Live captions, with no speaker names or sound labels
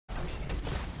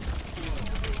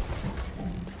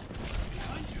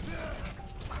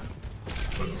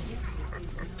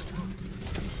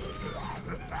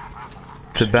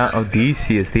It's about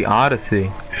Odysseus, the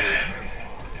Odyssey.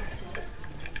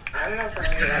 And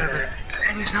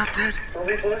he's not dead. Well,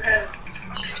 we both have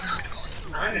He's not.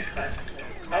 honor class.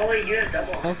 Oh wait, you have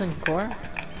double. Both in core?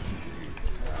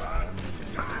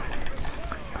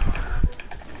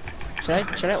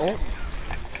 Should I ult?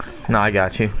 No, I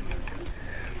got you.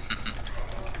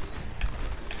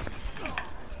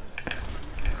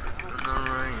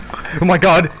 Oh my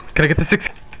god! Can I get the 6?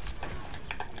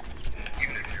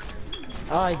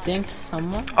 Oh, I dinked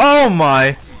someone? Oh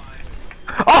my!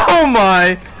 Oh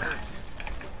my!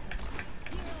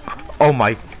 Oh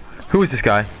my! Who is this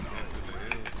guy?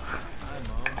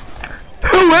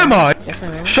 Who am I?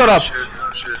 Definitely. Shut up!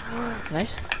 Oh shit.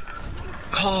 Nice.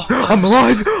 Oh, I'm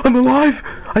alive! I'm alive!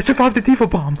 I survived the Diva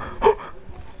bomb!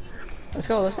 Let's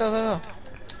go, go.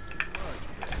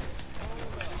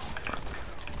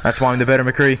 That's why I'm the better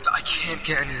McCree. I can't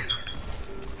get any of them.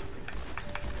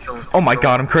 Kill him. Oh my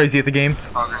god, I'm crazy at the game.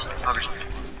 Augers.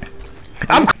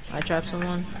 I trapped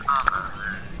someone.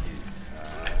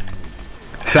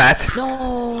 Fat.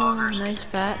 No, nice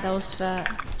fat. That was fat.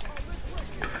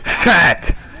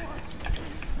 Fat!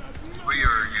 We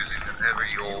are using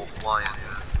every old. Why is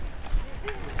this?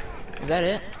 Is that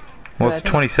it? Well, it's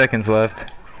 20 seconds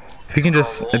left. If you can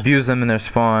just abuse them in their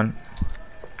spawn.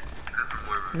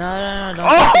 No, don't.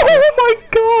 Oh my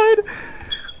god!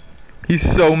 He's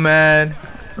so mad.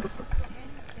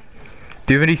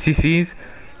 Do you have any CCs?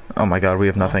 Oh my god, we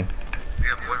have nothing. We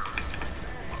have one.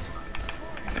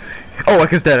 Oh,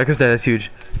 Echo's dead, that's huge.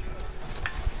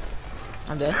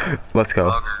 I'm dead. Let's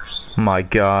go. Augers. My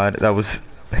god, that was...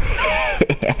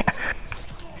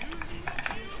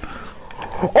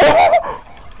 Oh!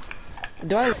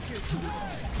 Do I?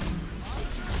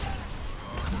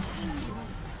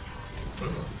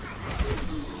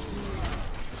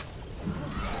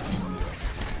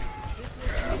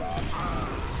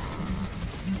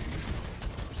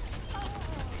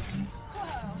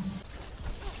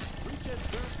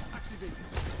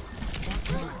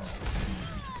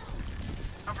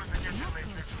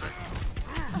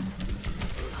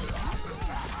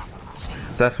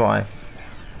 That's why.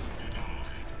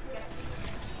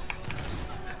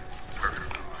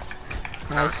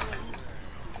 Nice.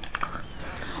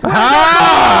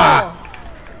 Ah!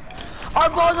 Our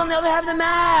ball's on the other half of the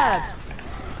map!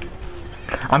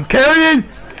 I'm carrying!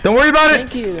 Don't worry about it!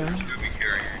 Thank you. Do be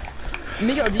carrying.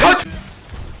 Miguel, did you Touch!